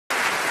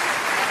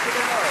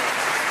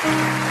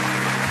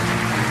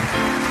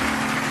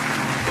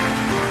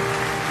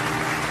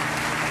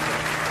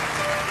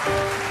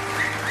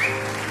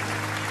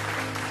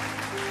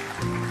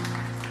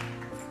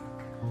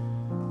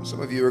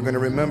Some of you are going to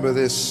remember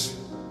this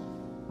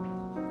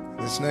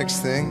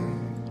next thing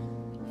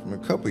from a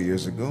couple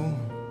years ago.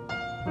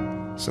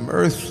 Some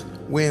earth,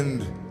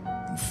 wind,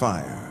 and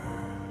fire.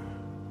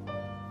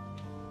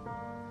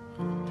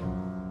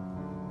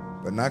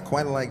 But not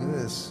quite like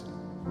this.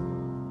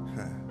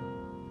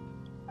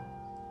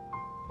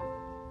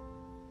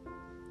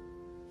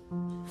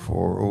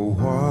 For a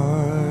while,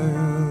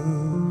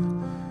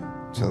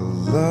 till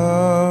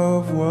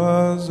love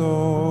was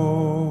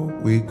all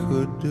we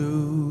could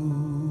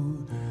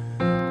do.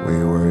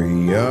 We were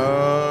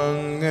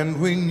young and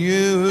we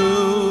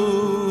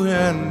knew,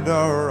 and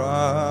our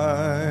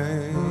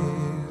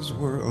eyes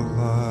were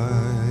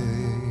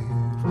alive.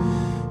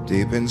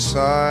 Deep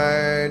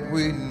inside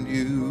we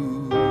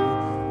knew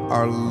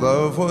our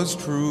love was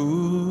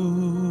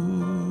true.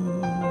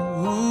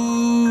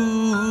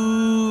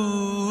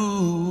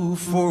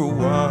 For a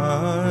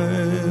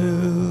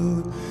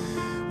while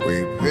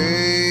we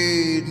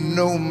paid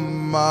no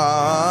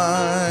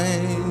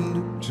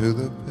mind to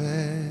the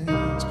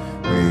past.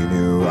 We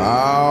knew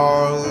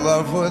our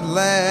love would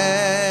last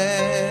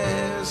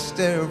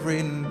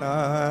every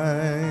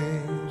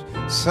night.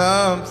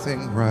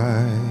 Something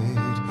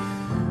right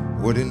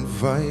would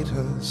invite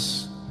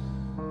us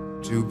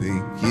to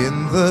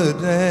begin the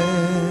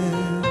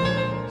dance.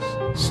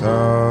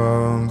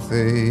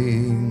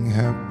 Something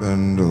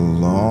happened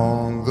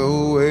along the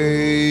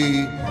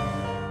way.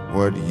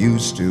 What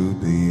used to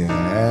be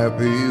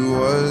happy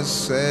was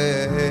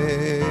sad.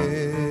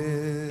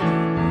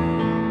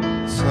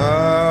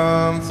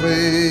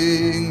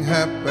 Something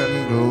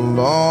happened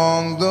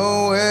along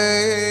the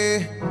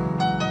way,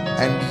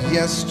 and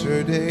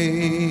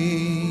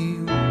yesterday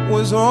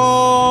was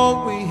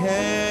all we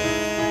had.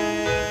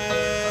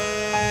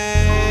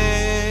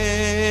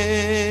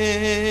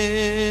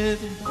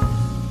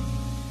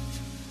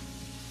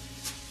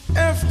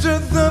 After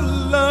the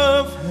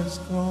love has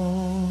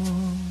gone,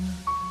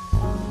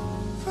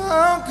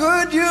 how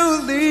could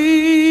you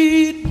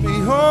lead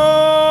me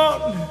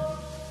on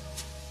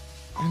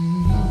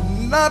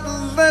and not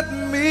let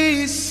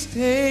me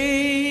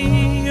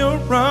stay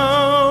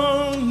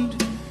around?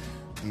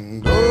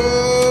 And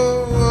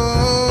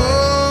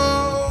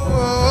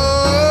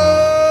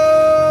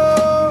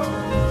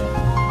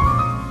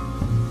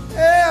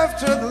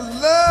after the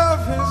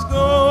love has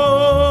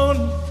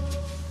gone,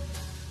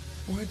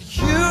 what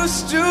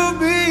used to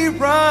be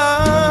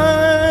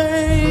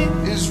right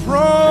is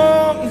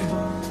wrong.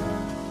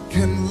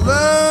 Can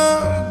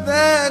love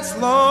that's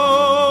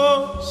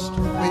lost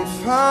be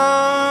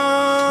found?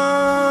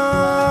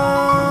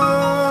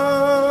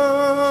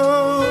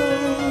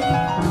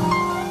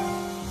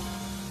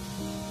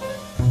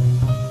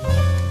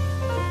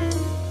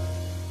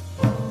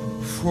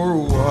 For a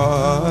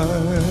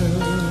while,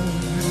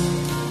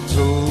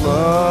 to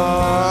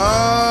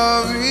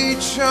love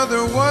each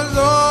other was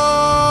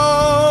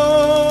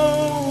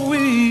all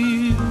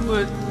we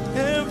would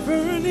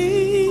ever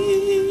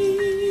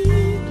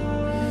need.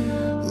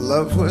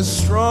 Love was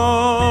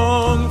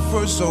strong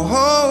for so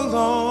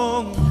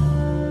long.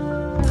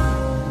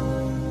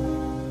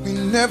 We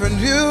never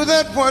knew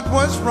that what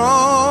was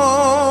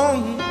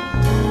wrong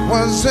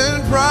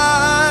wasn't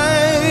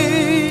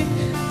right.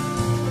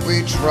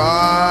 We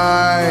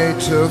tried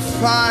to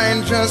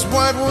find just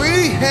what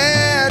we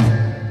had.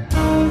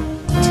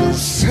 Till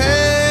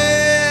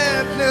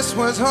sadness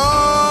was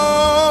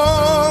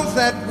all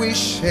that we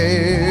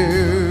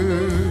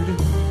shared.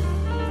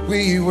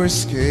 We were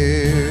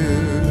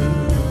scared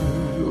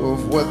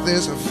of what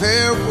this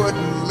affair would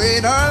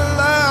lead our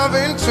love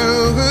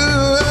into.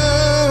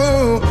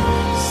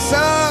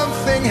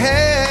 Something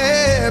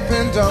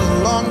happened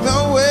along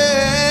the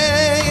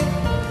way.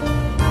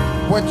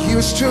 What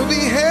used to be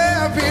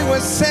happy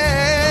was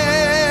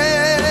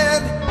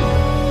sad.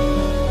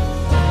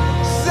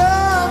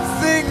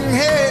 Something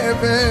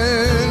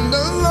happened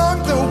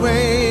along the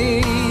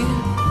way.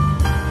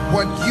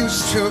 What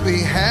used to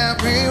be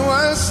happy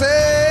was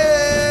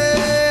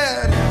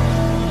sad.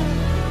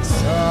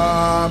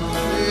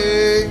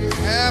 Something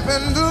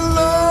happened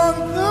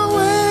along the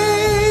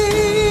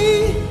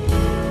way.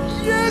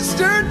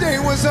 Yesterday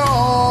was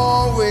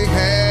all we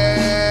had.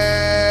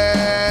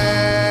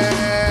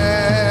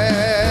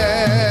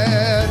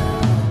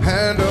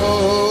 And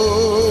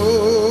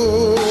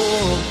oh,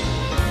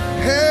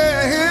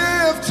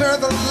 after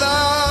the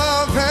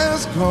love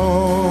has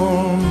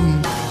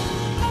gone,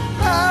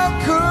 how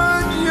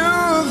could you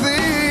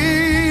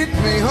lead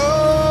me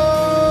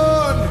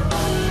on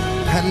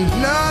and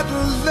not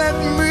let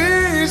me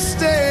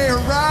stay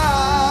around?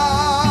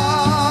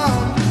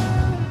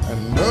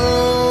 And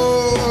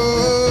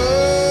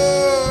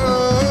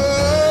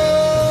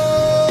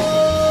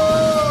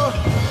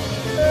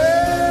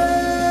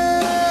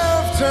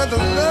after the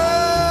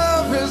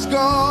love is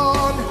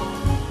gone,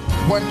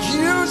 what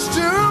used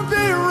to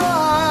be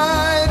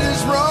right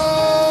is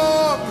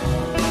wrong.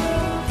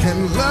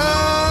 Can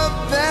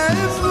love that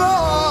is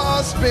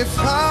lost be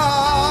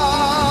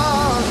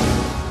found?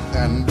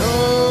 And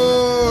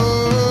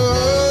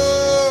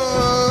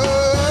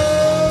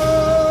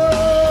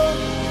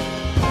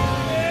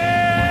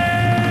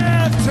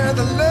after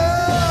the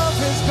love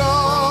is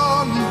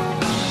gone,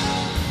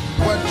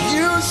 what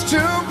used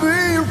to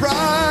be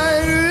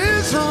right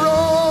is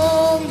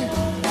wrong.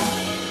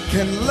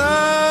 Can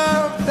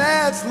love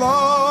that's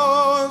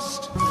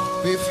lost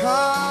be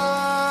found?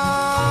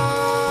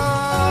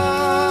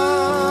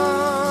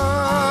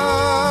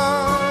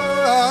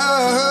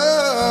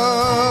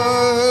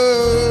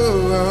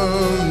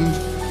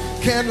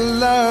 Can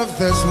love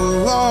that's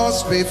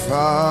lost be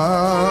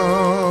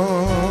found?